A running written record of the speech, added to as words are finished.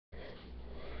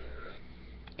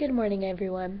Good morning,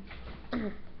 everyone.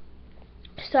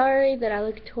 Sorry that I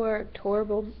look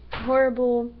horrible.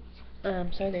 Sorry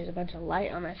there's a bunch of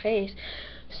light on my face.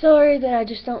 Sorry that I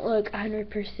just don't look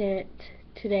 100%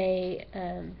 today.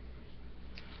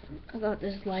 I thought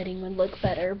this lighting would look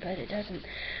better, but it doesn't.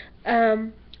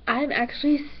 I'm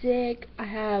actually sick. I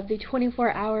have the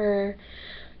 24-hour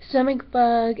stomach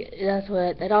bug. That's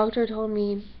what the doctor told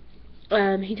me.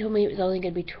 He told me it was only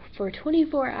going to be for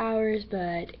 24 hours,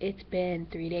 but it's been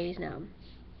 3 days now.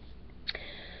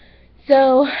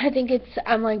 So, I think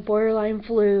I'm like borderline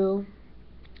flu.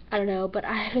 I don't know, but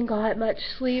I haven't got much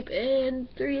sleep in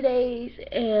 3 days,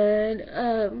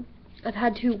 and I've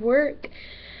had to work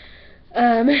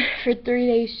for 3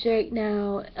 days straight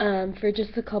now, for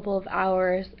just a couple of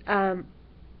hours. I'm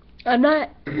not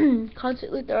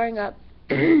constantly throwing up.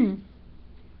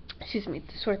 Excuse me,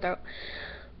 sore throat.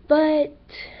 But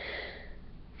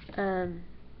I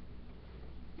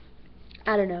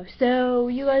don't know. So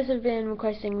you guys have been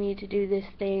requesting me to do this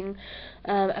thing.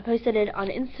 I posted it on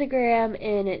Instagram,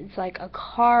 and it's like a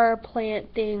car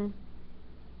plant thing.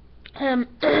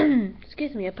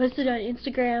 Excuse me. I posted it on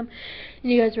Instagram,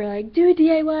 and you guys were like, "Do a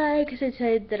DIY," because I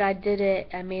said that I did it.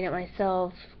 I made it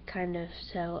myself, kind of.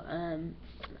 So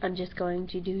I'm just going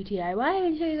to do DIY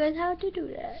and show you guys how to do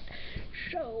that.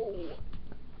 So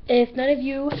if none of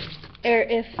you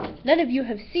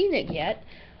have seen it yet,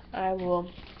 I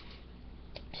will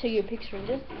show you a picture in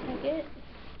just a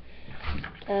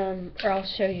second. Or I'll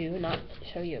show you, not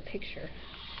show you a picture.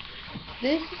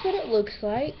 This is what it looks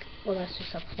like. Well, that's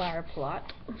just a flower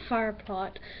plot.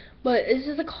 But this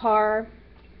is a car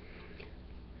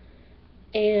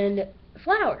and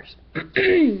flowers.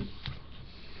 This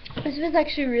was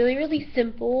actually really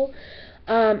simple.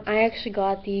 I actually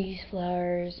got these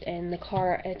flowers and the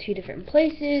car at 2 different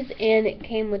places, and it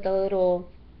came with a little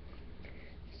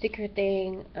sticker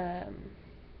thing.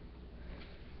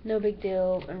 No big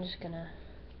deal. I'm just gonna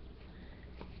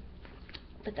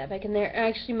put that back in there. I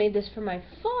actually made this for my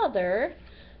father.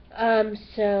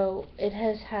 So it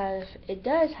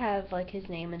does have like his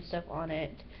name and stuff on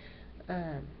it.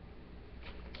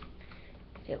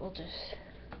 It will just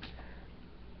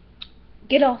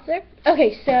get off there.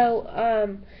 Okay,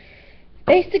 so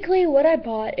basically what I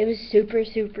bought, it was super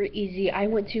easy. I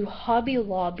went to Hobby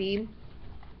Lobby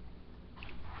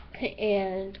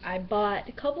and I bought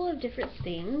a couple of different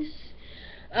things.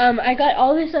 I got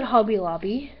all this at Hobby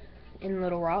Lobby in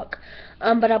Little Rock,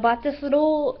 but I bought this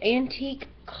little antique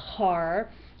car,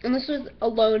 and this was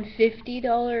alone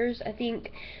 $50, I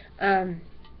think,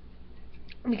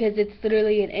 because it's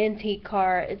literally an antique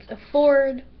car. It's a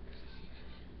Ford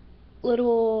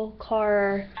little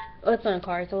car. Oh, it's not a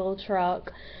car, it's a little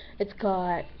truck. It's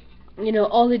got, you know,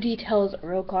 all the details a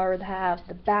real car would have.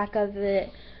 The back of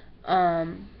it,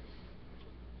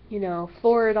 you know,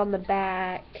 Ford on the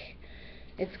back.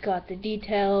 It's got the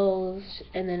details,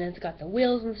 and then it's got the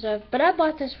wheels and stuff. But I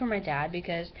bought this for my dad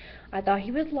because I thought he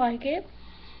would like it.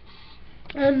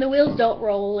 The wheels don't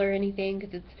roll or anything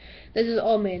because this is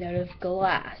all made out of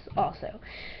glass also.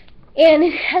 And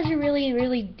it has a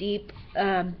really deep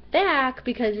back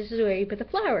because this is where you put the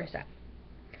flowers at.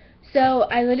 So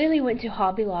I literally went to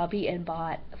Hobby Lobby and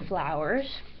bought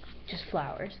flowers, just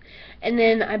flowers. And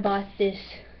then I bought this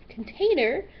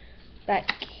container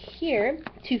back here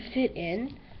to fit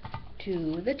in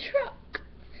to the truck.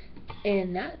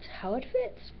 And that's how it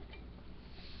fits.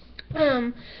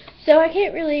 So I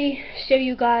can't really show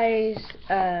you guys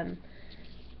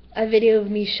a video of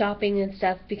me shopping and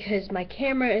stuff because my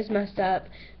camera is messed up.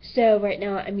 So right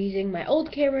now I'm using my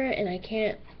old camera and I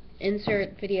can't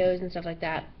insert videos and stuff like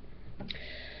that.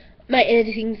 My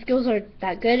editing skills aren't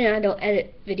that good and I don't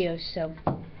edit videos, so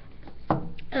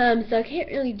I can't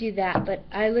really do that. But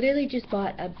I literally just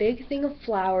bought a big thing of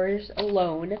flowers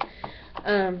alone.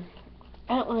 I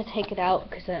don't want to take it out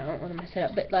because I don't want to mess it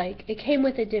up, but like it came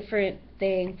with a different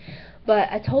thing. But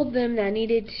I told them that I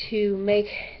needed to make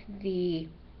the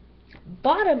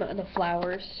bottom of the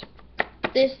flowers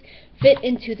this fit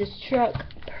into this truck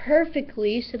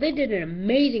perfectly, so they did an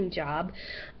amazing job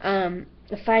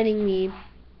finding me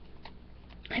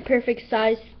a perfect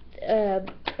size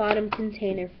bottom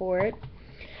container for it.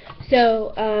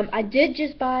 So I did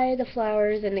just buy the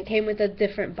flowers, and it came with a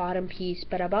different bottom piece,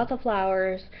 but I bought the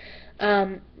flowers,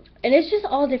 and it's just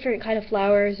all different kind of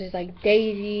flowers. There's like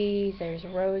daisies, there's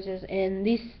roses, and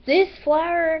this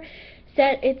flower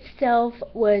set itself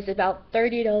was about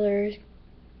 $30.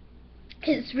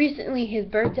 It's recently his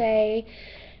birthday,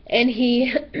 and he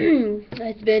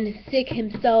has been sick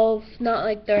himself, not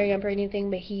like throwing up or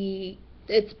anything, but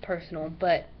it's personal,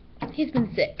 but he's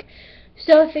been sick.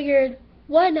 So I figured,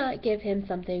 why not give him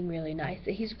something really nice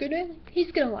that he's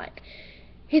gonna like.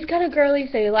 He's kind of girly,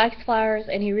 so he likes flowers,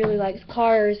 and he really likes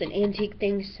cars and antique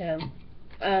things. So,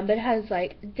 but it has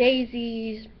like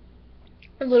daisies,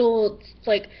 little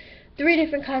like 3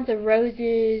 different kinds of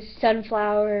roses,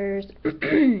 sunflowers,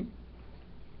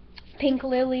 pink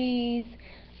lilies,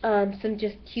 some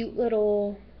just cute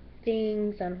little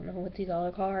things. I don't know what these all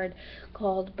are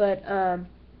called, but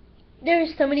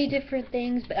there's so many different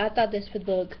things. But I thought this would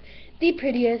look the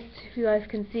prettiest, if you guys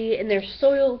can see. And there's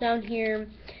soil down here.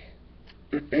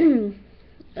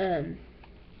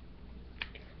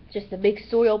 Just a big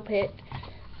soil pit.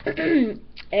 And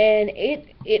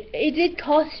it did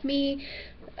cost me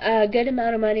a good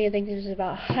amount of money. I think this is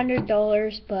about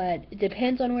 $100, but it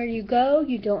depends on where you go.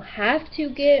 You don't have to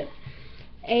get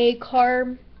a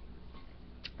car.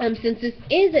 Since this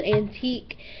is an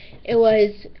antique, it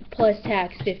was plus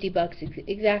tax $50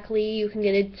 exactly. You can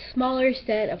get a smaller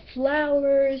set of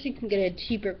flowers. You can get a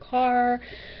cheaper car.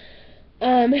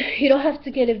 You don't have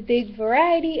to get a big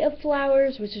variety of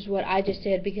flowers, which is what I just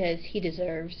did because he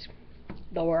deserves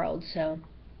the world. So,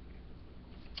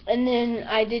 and then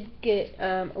I did get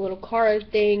a little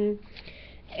card thing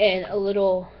and a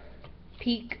little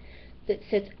peak that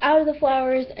sits out of the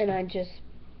flowers, and I just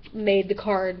made the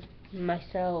card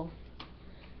myself.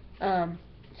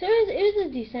 So it was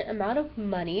a decent amount of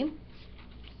money,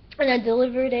 and I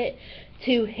delivered it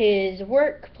to his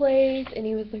workplace, and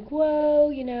he was like,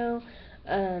 whoa, you know.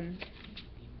 And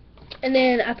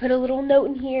then I put a little note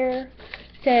in here,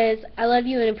 says, I love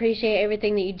you and appreciate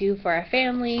everything that you do for our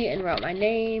family, and wrote my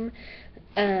name.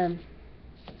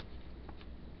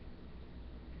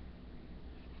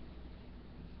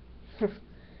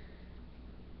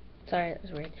 Sorry, that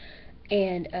was weird.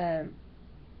 And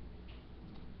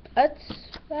that's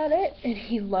about it. And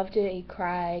he loved it. He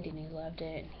cried and he loved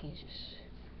it. And he's just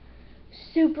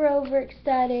super over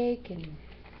ecstatic, and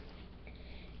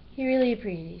he really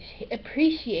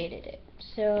appreciated it.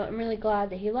 So I'm really glad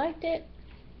that he liked it.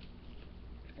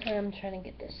 I'm trying to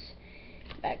get this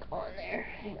back on there.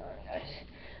 Hang on, guys.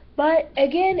 But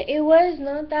again, it was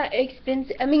not that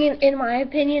expensive. I mean, in my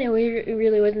opinion, it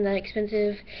really wasn't that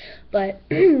expensive. But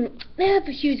they have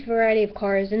a huge variety of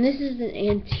cars, and this is an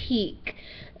antique.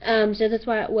 So that's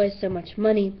why it was so much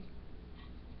money.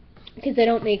 Because they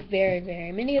don't make very,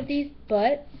 very many of these,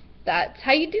 but that's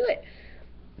how you do it.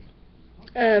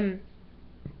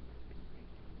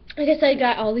 I guess I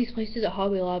got all these places at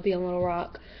Hobby Lobby on Little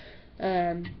Rock.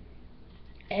 And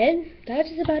that's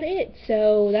just about it.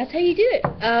 So that's how you do it.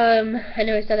 I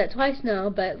know I said that twice now,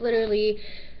 but literally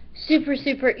super,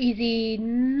 super easy.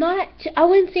 I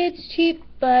wouldn't say it's cheap,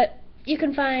 but you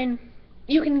can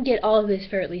get all of this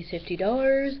for at least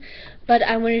 $50. But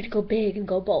I wanted to go big and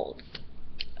go bold.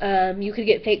 You could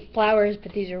get fake flowers,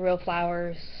 but these are real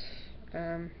flowers.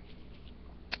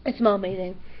 It smells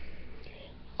amazing.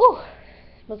 Ooh,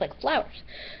 it smells like flowers,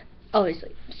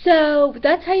 obviously. So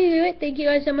that's how you do it. Thank you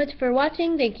guys so much for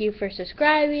watching. Thank you for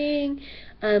subscribing.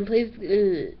 Please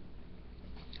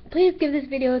give this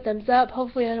video a thumbs up.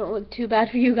 Hopefully I don't look too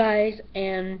bad for you guys,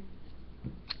 and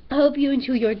I hope you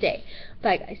enjoy your day.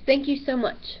 Bye guys. Thank you so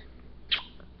much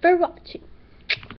for watching.